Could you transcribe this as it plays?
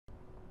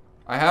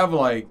I have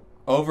like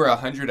over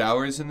 100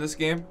 hours in this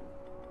game.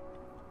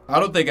 I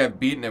don't think I've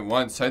beaten it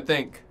once. I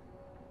think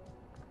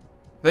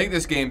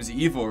this game's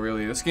evil,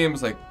 really. This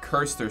game's like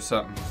cursed or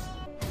something.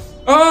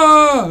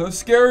 Ah,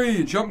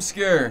 scary jump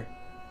scare.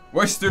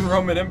 Western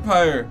Roman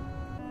Empire.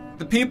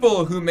 The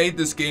people who made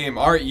this game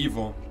are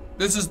evil.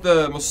 This is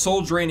the most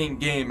soul-draining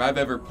game I've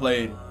ever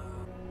played.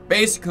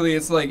 Basically,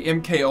 it's like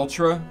MK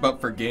Ultra,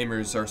 but for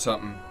gamers or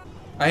something.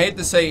 I hate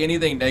to say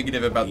anything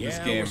negative about this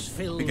game,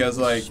 because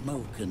like,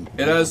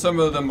 it has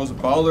some of the most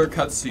baller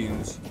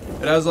cutscenes.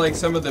 It has like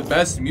some of the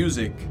best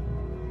music.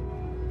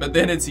 But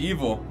then it's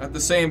evil at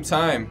the same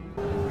time.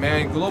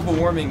 Man, global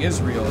warming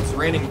is real. It's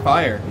raining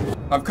fire.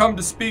 I've come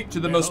to speak to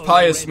the most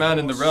pious man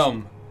in the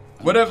realm.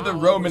 Whatever the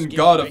Roman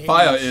god of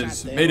fire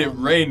is, made it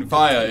rain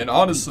fire, and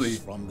honestly,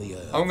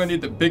 I'm gonna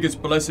need the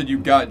biggest blessing you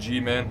got,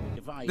 G-man.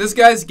 This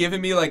guy's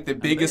giving me like the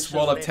biggest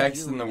wall of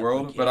text in the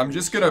world, but I'm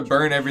just gonna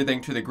burn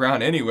everything to the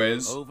ground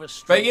anyways.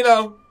 But you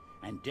know,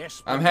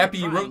 I'm happy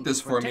you wrote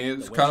this for me.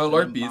 It's kind of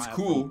larpy, it's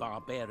cool.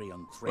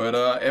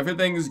 But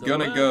everything's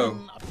gonna go.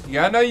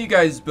 Yeah, I know you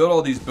guys built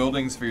all these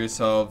buildings for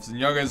yourselves, and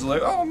y'all guys are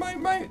like,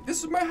 oh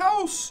this is my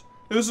house.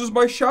 This is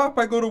my shop,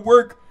 I go to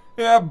work.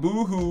 Yeah,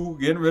 boo-hoo,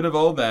 getting rid of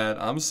all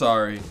that. I'm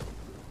sorry.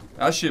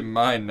 That shit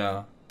mine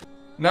now.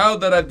 Now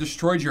that I've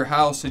destroyed your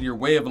house and your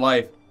way of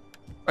life,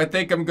 I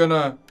think I'm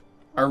gonna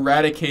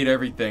eradicate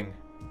everything.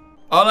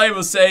 All I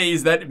will say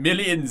is that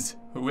millions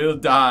will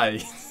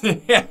die.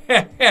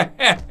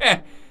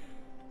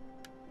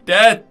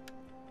 Death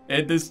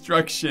and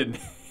destruction.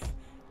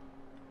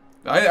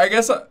 I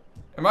guess,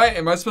 am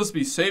I supposed to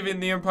be saving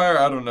the empire?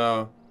 I don't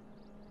know.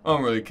 I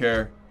don't really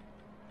care.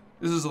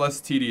 This is less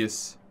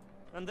tedious.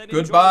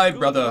 Goodbye,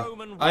 brother.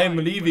 I am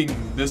leaving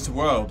this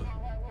world.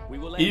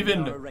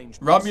 Even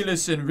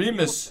Romulus and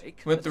Remus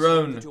went their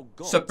own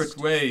separate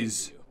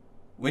ways.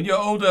 When you're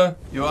older,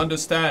 you'll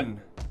understand.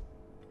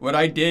 What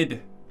I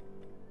did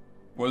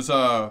was,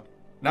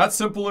 not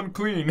simple and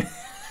clean.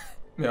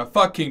 Yeah,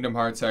 fuck Kingdom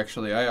Hearts,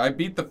 actually. I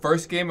beat the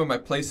first game on my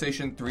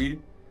PlayStation 3,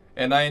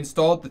 and I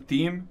installed the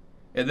theme,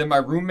 and then my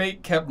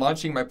roommate kept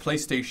launching my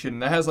PlayStation,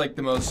 and that has, like,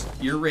 the most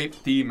ear-rape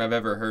theme I've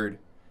ever heard.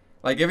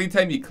 Like, every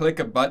time you click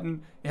a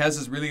button, it has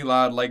this really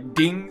loud, like,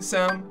 ding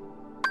sound.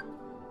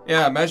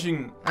 Yeah,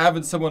 imagine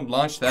having someone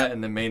launch that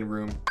in the main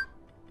room.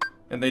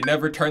 And they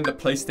never turned the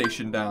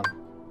PlayStation down.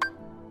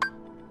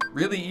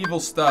 Really evil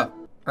stuff.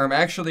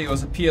 Actually, it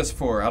was a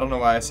PS4. I don't know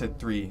why I said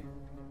 3.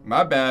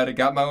 My bad, I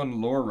got my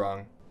own lore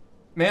wrong.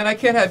 Man, I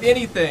can't have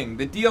anything.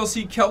 The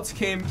DLC Celts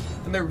came,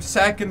 and they're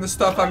sacking the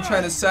stuff I'm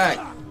trying to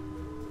sack.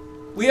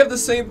 We have the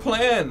same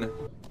plan.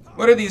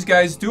 What are these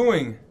guys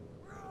doing?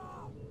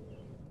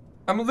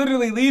 I'm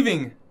literally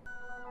leaving.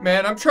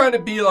 Man, I'm trying to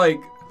be like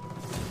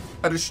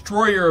a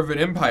destroyer of an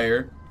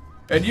empire,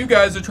 and you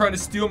guys are trying to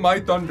steal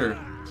my thunder.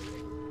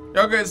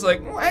 Y'all guys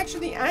like, well,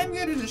 actually, I'm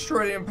gonna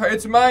destroy the empire.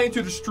 It's mine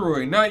to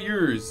destroy, not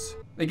yours.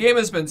 The game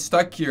has been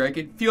stuck here. I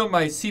can feel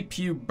my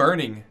CPU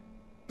burning.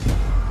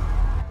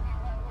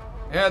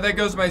 Yeah, there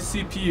goes my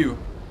CPU.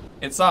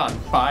 It's on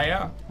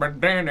fire. My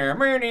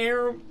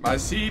CPU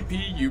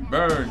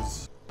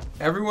burns.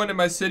 Everyone in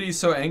my city is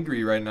so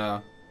angry right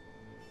now.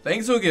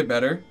 Things will get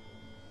better.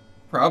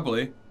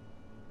 Probably.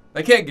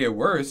 They can't get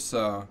worse,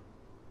 so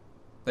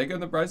think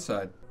on the bright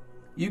side.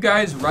 You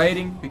guys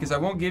rioting because I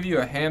won't give you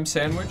a ham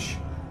sandwich?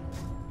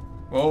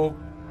 Well,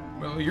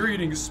 you're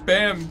eating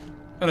Spam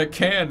in a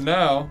can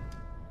now.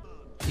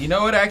 You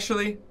know what,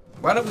 actually?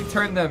 Why don't we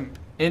turn them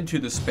into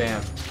the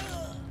Spam?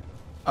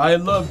 I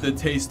love the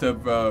taste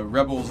of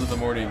Rebels in the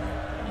morning.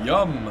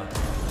 Yum!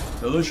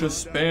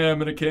 Delicious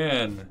Spam in a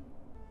can.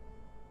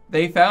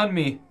 They found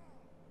me,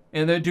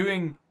 and they're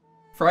doing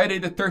Friday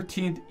the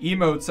 13th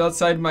emotes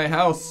outside my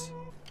house.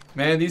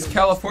 Man, these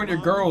California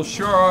girls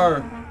sure are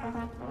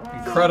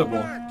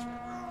incredible.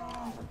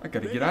 I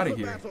gotta get out of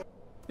here.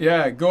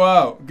 Yeah, go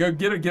out. Go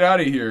get out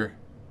of here.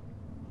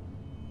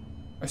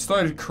 I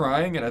started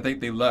crying and I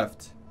think they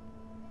left.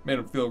 Made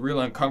them feel real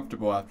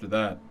uncomfortable after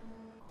that.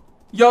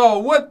 Yo,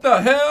 what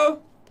the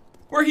hell?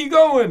 Where he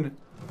going?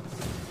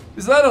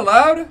 Is that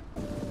allowed?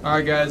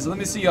 Alright guys, let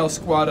me see y'all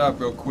squat up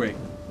real quick.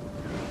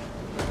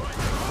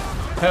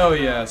 Hell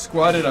yeah,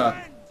 squat it up.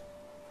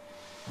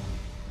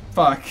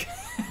 Fuck.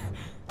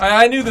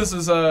 I knew this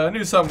was, I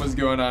knew something was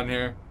going on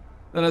here.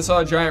 Then I saw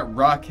a giant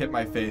rock hit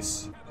my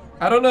face.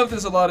 I don't know if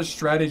there's a lot of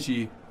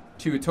strategy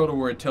to a Total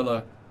War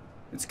Attila.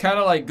 It's kind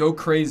of like go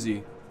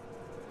crazy.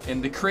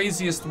 And the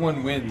craziest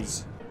one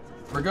wins.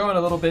 We're going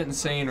a little bit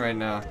insane right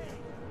now.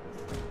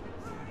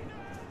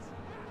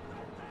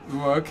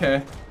 Ooh,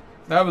 okay.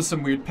 That was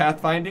some weird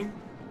pathfinding.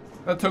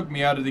 That took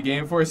me out of the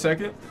game for a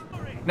second.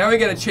 Now we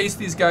gotta chase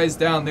these guys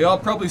down. They all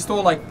probably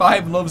stole like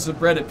 5 loaves of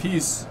bread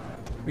apiece.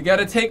 We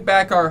gotta take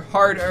back our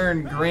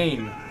hard-earned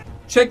grain.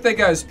 Check that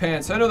guy's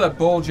pants. I know that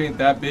bulge ain't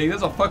that big.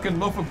 That's a fucking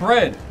loaf of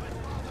bread.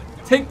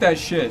 Take that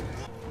shit.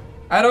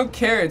 I don't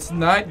care. It's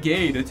not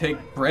gay to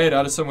take bread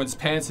out of someone's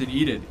pants and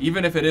eat it,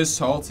 even if it is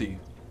salty.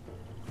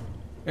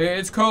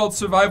 It's called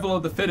survival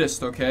of the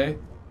fittest, okay?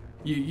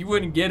 You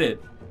wouldn't get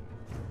it.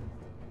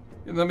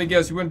 And let me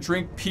guess, you wouldn't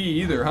drink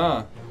pee either,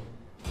 huh?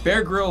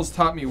 Bear Grylls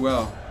taught me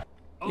well.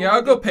 Yeah,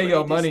 I'll go pay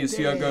y'all money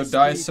so y'all go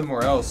die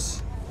somewhere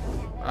else.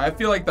 I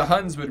feel like the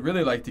Huns would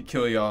really like to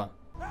kill y'all.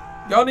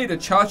 Y'all need to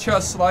cha-cha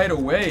slide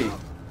away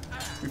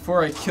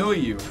before I kill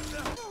you.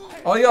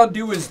 All y'all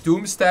do is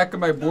doom stack on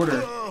my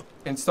border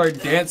and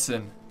start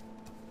dancing.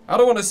 I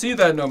don't want to see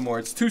that no more.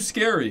 It's too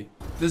scary.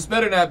 This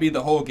better not be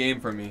the whole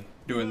game for me,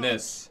 doing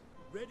this.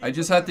 I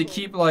just have to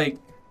keep, like,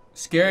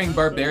 scaring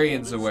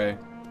barbarians away.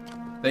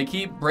 They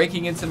keep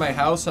breaking into my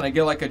house and I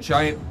get, like, a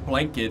giant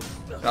blanket.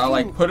 I,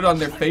 like, put it on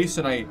their face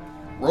and I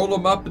roll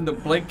them up in the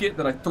blanket,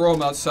 then I throw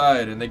them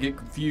outside and they get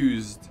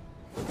confused.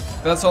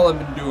 That's all I've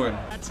been doing.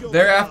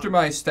 They're after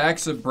my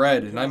stacks of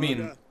bread, and I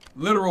mean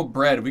literal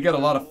bread. We got a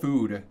lot of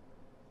food.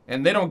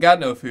 And they don't got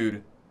no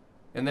food.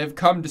 And they've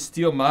come to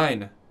steal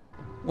mine.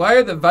 Why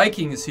are the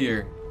Vikings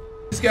here?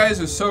 These guys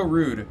are so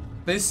rude.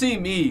 They see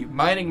me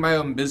minding my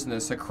own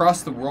business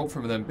across the world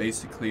from them,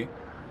 basically.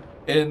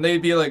 And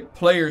they'd be like,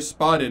 player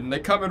spotted, and they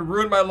come and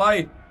ruin my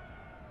life.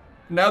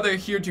 Now they're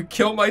here to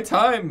kill my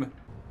time.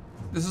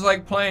 This is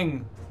like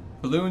playing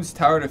Bloons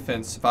Tower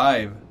Defense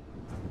 5.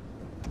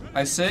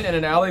 I sit in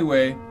an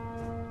alleyway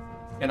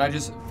and I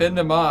just fend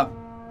them off.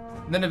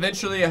 And then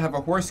eventually I have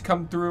a horse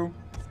come through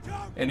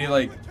and he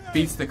like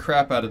beats the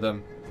crap out of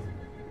them.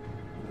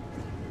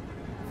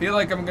 I feel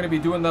like I'm gonna be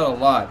doing that a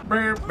lot.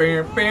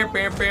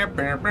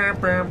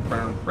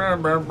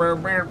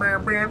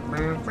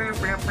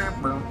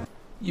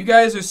 You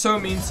guys are so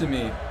mean to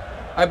me.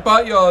 I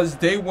bought y'all's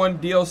day 1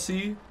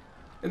 DLC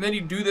and then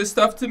you do this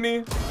stuff to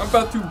me? I'm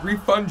about to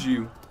refund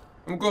you.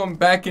 I'm going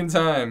back in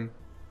time.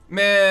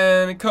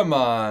 Man, come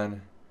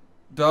on.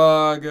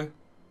 Dog.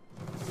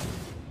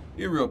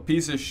 You're a real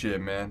piece of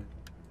shit, man.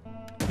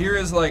 Here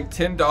is like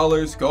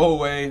 $10. Go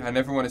away. I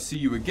never want to see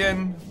you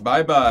again.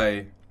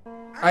 Bye-bye.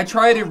 I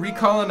try to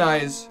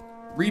recolonize,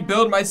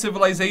 rebuild my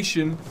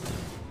civilization.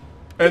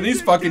 And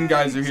these fucking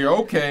guys are here.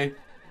 Okay.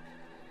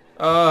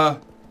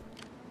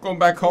 Going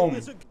back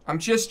home. I'm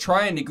just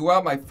trying to go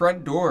out my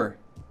front door.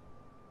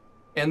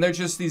 And they're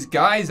just these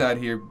guys out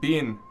here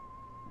being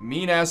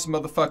mean-ass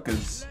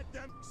motherfuckers.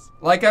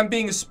 Like I'm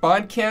being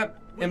spawn camped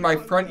in my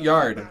front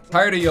yard.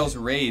 Tired of y'all's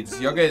raids.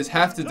 Y'all guys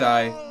have to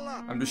die.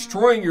 I'm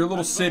destroying your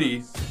little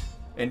city.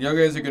 And y'all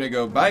guys are gonna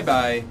go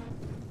bye-bye.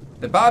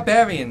 The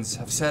barbarians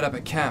have set up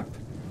a camp.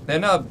 They're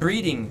now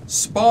breeding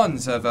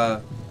spawns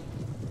of,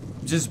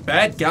 just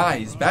bad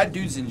guys. Bad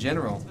dudes in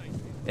general.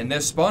 And they're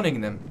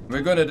spawning them.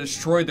 We're gonna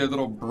destroy their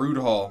little brood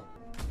hall.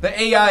 The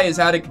AI is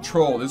out of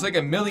control. There's like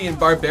 1 million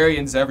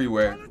barbarians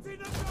everywhere.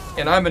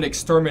 And I'm an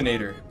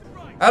exterminator.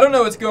 I don't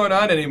know what's going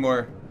on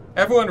anymore.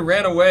 Everyone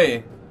ran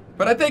away.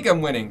 But I think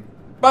I'm winning.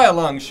 By a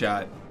long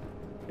shot.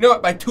 You know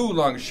what? By 2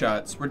 long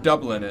shots. We're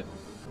doubling it.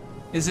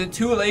 Is it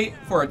too late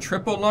for a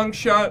triple long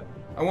shot?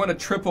 I want to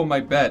triple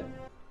my bet.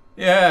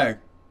 Yeah.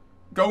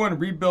 Go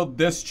and rebuild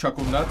this,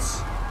 chuckle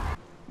nuts.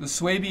 The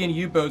Swabian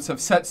U-boats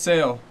have set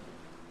sail.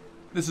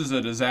 This is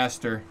a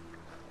disaster.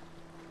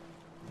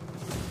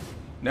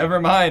 Never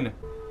mind.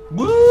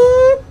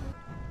 Whoop!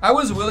 I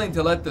was willing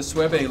to let the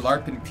Swebe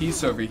larp in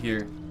peace over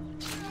here.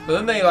 But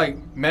then they like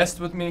messed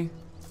with me.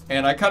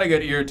 And I kind of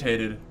got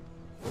irritated.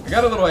 I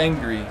got a little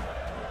angry.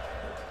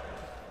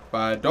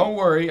 But don't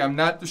worry, I'm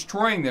not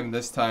destroying them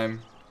this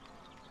time.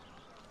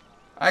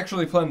 I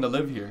actually plan to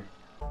live here.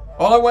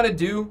 All I want to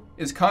do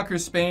is conquer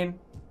Spain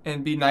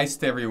and be nice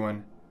to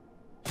everyone.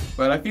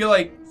 But I feel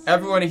like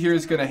everyone here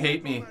is going to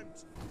hate me.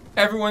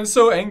 Everyone's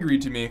so angry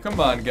to me. Come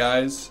on,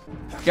 guys.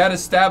 Gotta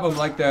stab them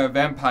like they're a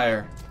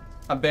vampire.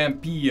 A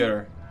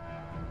vampire.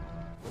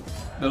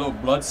 Little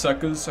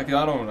bloodsuckers. Like,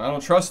 I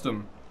don't trust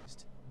them.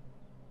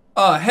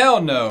 Oh,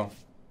 hell no.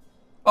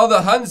 Oh,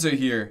 the Huns are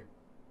here.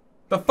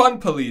 The fun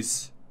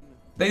police.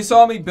 They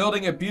saw me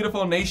building a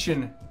beautiful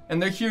nation,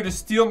 and they're here to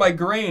steal my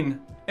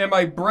grain, and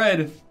my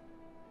bread,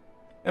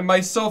 and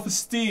my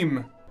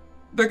self-esteem.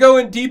 They're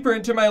going deeper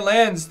into my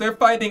lands. They're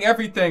finding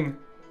everything.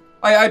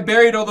 I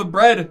buried all the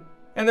bread,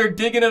 and they're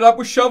digging it up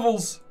with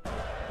shovels.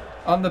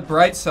 On the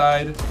bright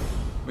side,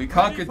 we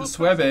conquered the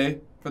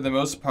Swebe, for the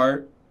most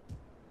part.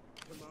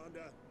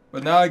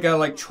 But now I got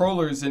like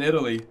trollers in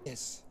Italy.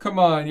 Come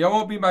on, y'all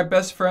won't be my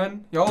best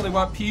friend? Y'all only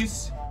want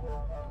peace?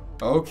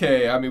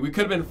 Okay, I mean, we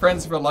could have been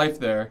friends for life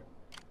there.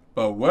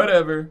 But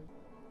whatever.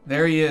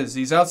 There he is.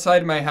 He's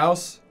outside my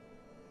house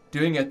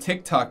doing a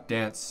TikTok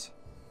dance.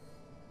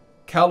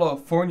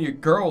 California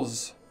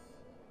girls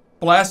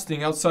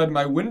blasting outside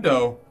my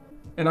window.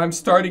 And I'm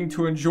starting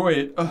to enjoy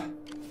it.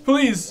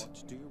 Please,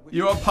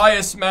 you a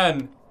pious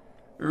man.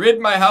 Rid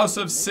my house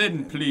of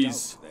sin,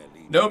 please.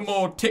 No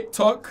more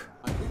TikTok.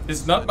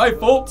 It's not my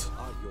fault.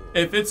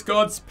 If it's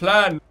God's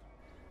plan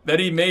that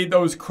he made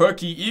those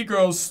quirky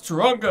e-girls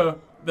stronger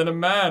than a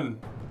man.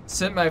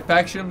 Sent my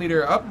faction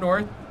leader up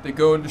north to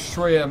go and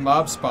destroy a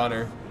mob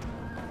spawner.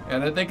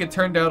 And I think it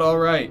turned out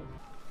alright.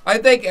 I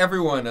think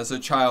everyone as a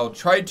child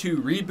tried to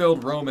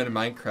rebuild Rome in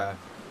Minecraft.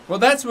 Well,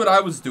 that's what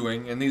I was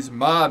doing, and these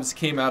mobs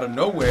came out of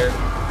nowhere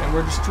and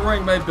were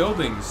destroying my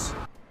buildings.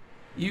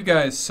 You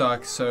guys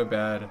suck so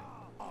bad.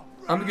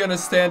 I'm gonna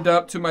stand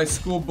up to my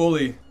school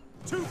bully.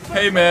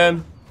 Hey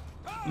man,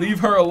 Leave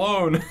her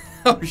alone.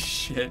 Oh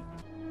shit.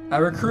 I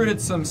recruited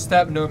some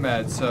steppe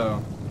nomads,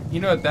 so you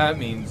know what that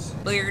means.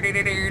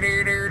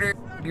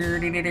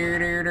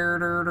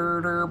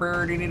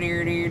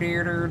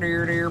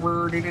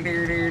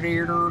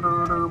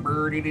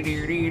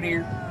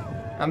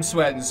 I'm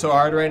sweating so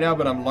hard right now,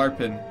 but I'm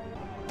LARPing.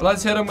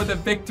 Let's hit him with a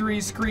victory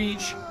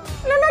screech.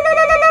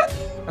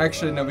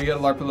 Actually, no, we gotta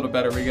LARP a little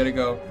better. We gotta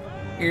go.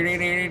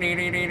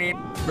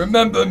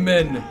 Remember,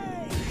 men,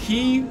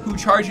 he who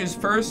charges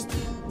first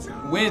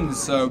wins,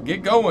 so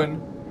get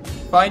going.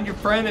 Find your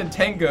friend and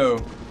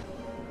tango.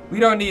 We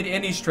don't need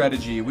any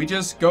strategy. We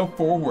just go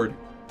forward.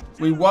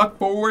 We walk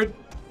forward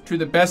to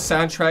the best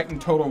soundtrack in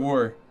Total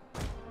War.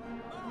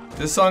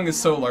 This song is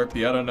so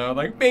LARPy, I don't know.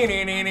 Like,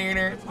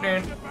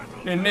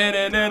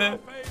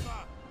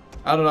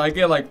 I don't know, I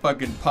get like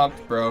fucking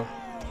pumped, bro.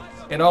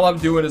 And all I'm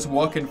doing is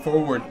walking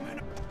forward.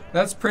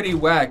 That's pretty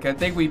whack. I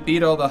think we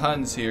beat all the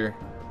Huns here.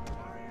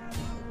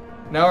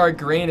 Now our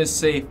grain is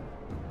safe.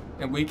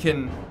 And we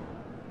can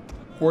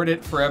hoard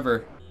it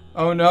forever.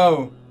 Oh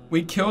no,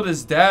 we killed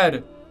his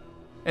dad.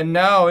 And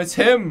now it's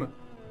him.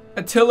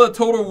 Attila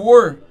Total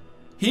War.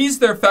 He's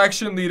their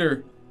faction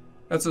leader.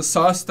 That's a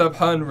sauced up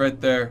Hun right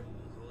there.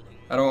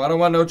 I don't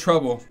want no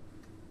trouble.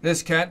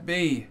 This can't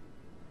be.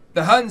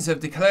 The Huns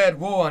have declared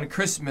war on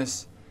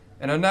Christmas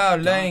and are now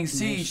laying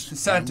siege to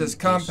Santa's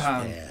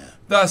compound,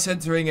 thus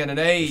entering in an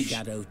age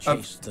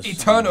of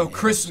eternal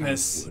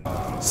Christmas.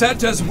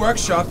 Santa's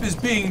workshop is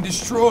being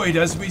destroyed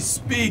as we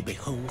speak,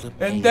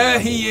 and there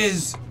he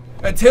is,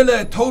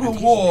 Attila Total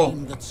War,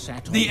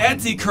 the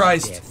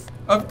Antichrist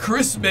of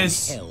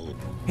Christmas.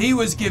 He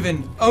was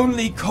given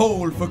only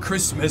coal for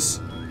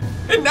Christmas,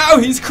 and now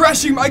he's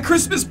crashing my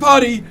Christmas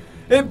party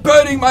and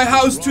burning my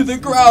house to the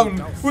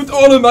ground with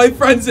all of my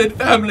friends and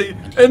family.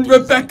 And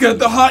Rebecca,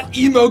 the hot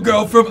emo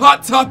girl from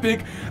Hot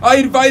Topic, I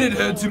invited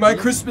her to my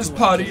Christmas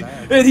party,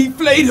 and he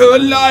flayed her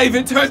alive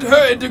and turned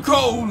her into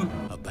coal.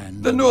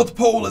 The North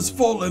Pole has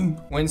fallen.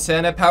 When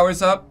Santa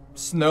powers up,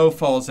 snow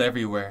falls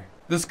everywhere.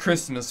 This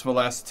Christmas will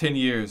last 10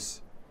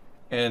 years,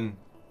 and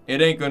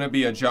it ain't gonna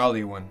be a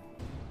jolly one.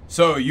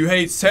 So, you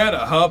hate Santa,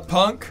 huh,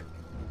 punk?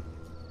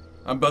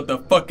 I'm about to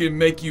fucking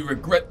make you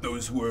regret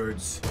those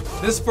words.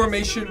 This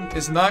formation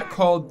is not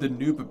called the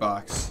noob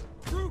box.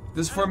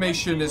 This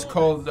formation is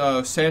called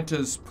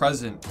Santa's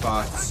present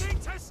box.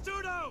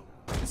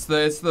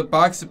 It's the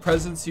box of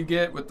presents you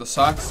get with the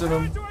socks in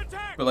them,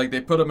 but like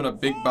they put them in a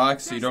big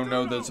box so you don't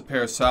know there's a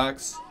pair of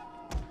socks.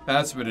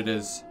 That's what it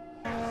is.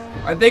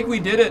 I think we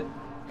did it.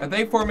 I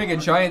think forming a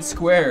giant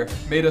square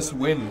made us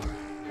win.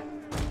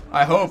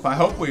 I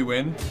hope we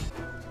win.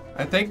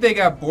 I think they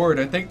got bored.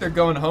 I think they're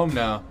going home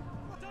now.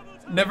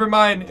 Never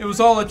mind, it was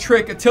all a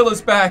trick.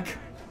 Attila's back.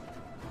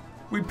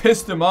 We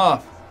pissed him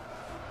off.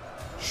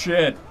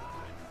 Shit.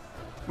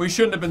 We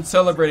shouldn't have been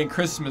celebrating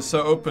Christmas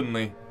so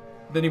openly.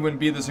 Then he wouldn't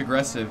be this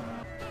aggressive.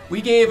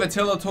 We gave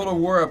Attila Total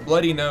War a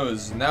bloody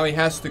nose. Now he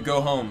has to go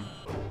home.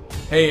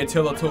 Hey,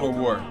 Attila Total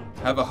War.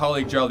 Have a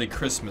holly jolly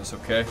Christmas,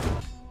 okay?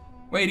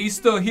 Wait, he's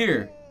still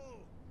here.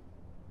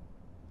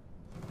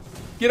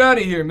 Get out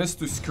of here,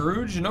 Mr.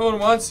 Scrooge. No one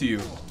wants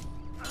you.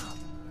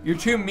 You're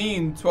too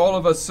mean to all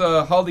of us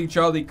holly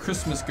jolly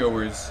Christmas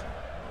goers.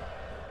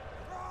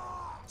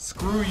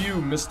 Screw you,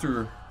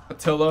 Mr.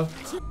 Attila.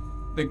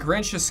 The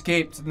Grinch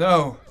escaped.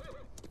 No.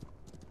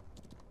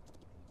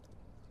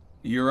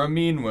 You're a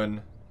mean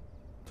one.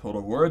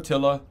 Total War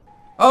Attila.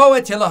 Oh,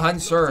 Attila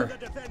Hun, sir.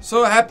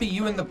 So happy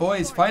you and the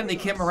boys finally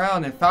came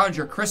around and found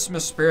your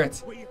Christmas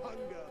spirit.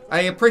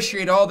 I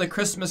appreciate all the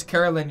Christmas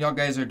caroling y'all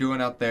guys are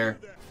doing out there.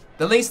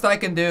 The least I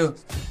can do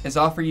is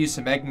offer you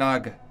some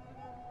eggnog.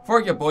 For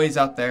your boys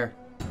out there.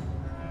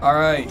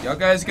 Alright, y'all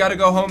guys gotta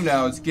go home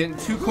now. It's getting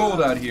too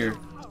cold out here.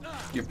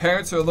 Your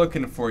parents are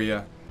looking for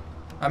you.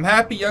 I'm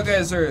happy y'all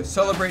guys are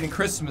celebrating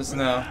Christmas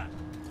now.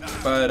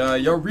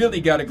 But y'all really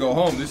gotta go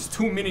home. There's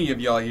too many of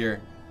y'all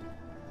here.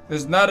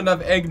 There's not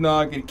enough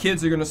eggnog and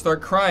kids are gonna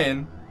start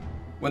crying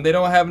when they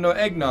don't have no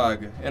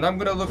eggnog. And I'm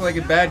gonna look like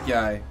a bad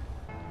guy.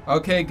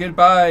 Okay,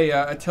 goodbye,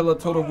 Attila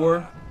Total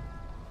War.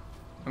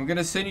 I'm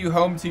gonna send you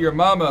home to your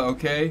mama,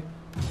 okay?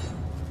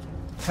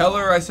 Tell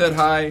her I said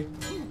hi,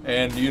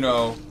 and you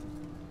know,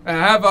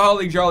 have a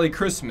holly jolly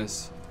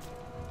Christmas.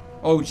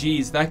 Oh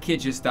geez, that kid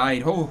just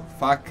died. Oh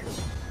fuck.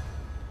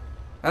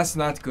 That's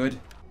not good.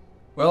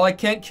 Well, I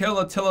can't kill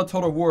Attila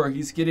Total War.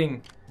 He's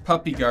getting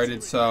puppy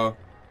guarded, so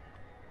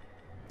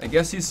I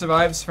guess he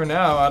survives for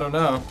now. I don't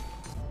know.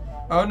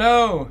 Oh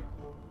no!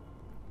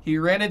 He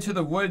ran into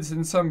the woods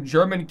and some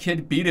German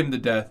kid beat him to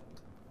death.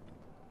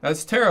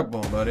 That's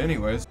terrible, but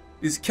anyways.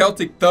 These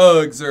Celtic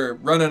thugs are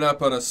running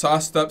up on a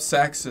sauced up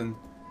Saxon.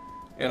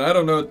 And I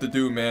don't know what to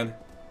do, man.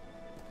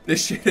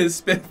 This shit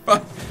has been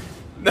fun.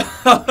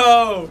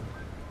 No!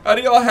 How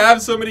do y'all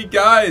have so many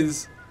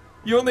guys?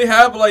 You only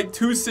have like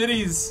 2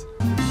 cities.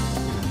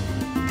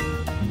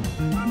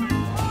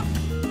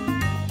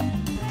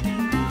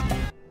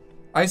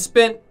 I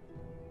spent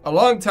a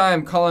long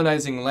time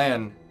colonizing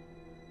land.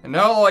 And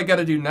now all I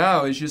gotta do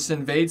now is just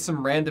invade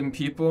some random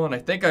people and I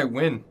think I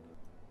win.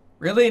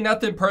 Really,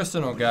 nothing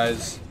personal,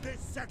 guys.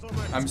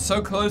 I'm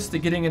so close to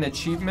getting an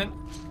achievement.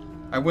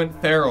 I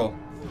went feral.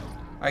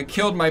 I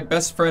killed my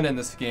best friend in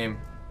this game.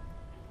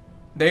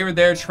 They were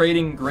there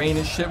trading grain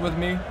and shit with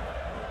me.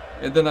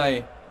 And then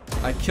I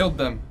killed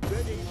them.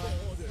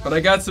 But I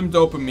got some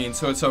dopamine,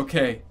 so it's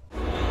okay.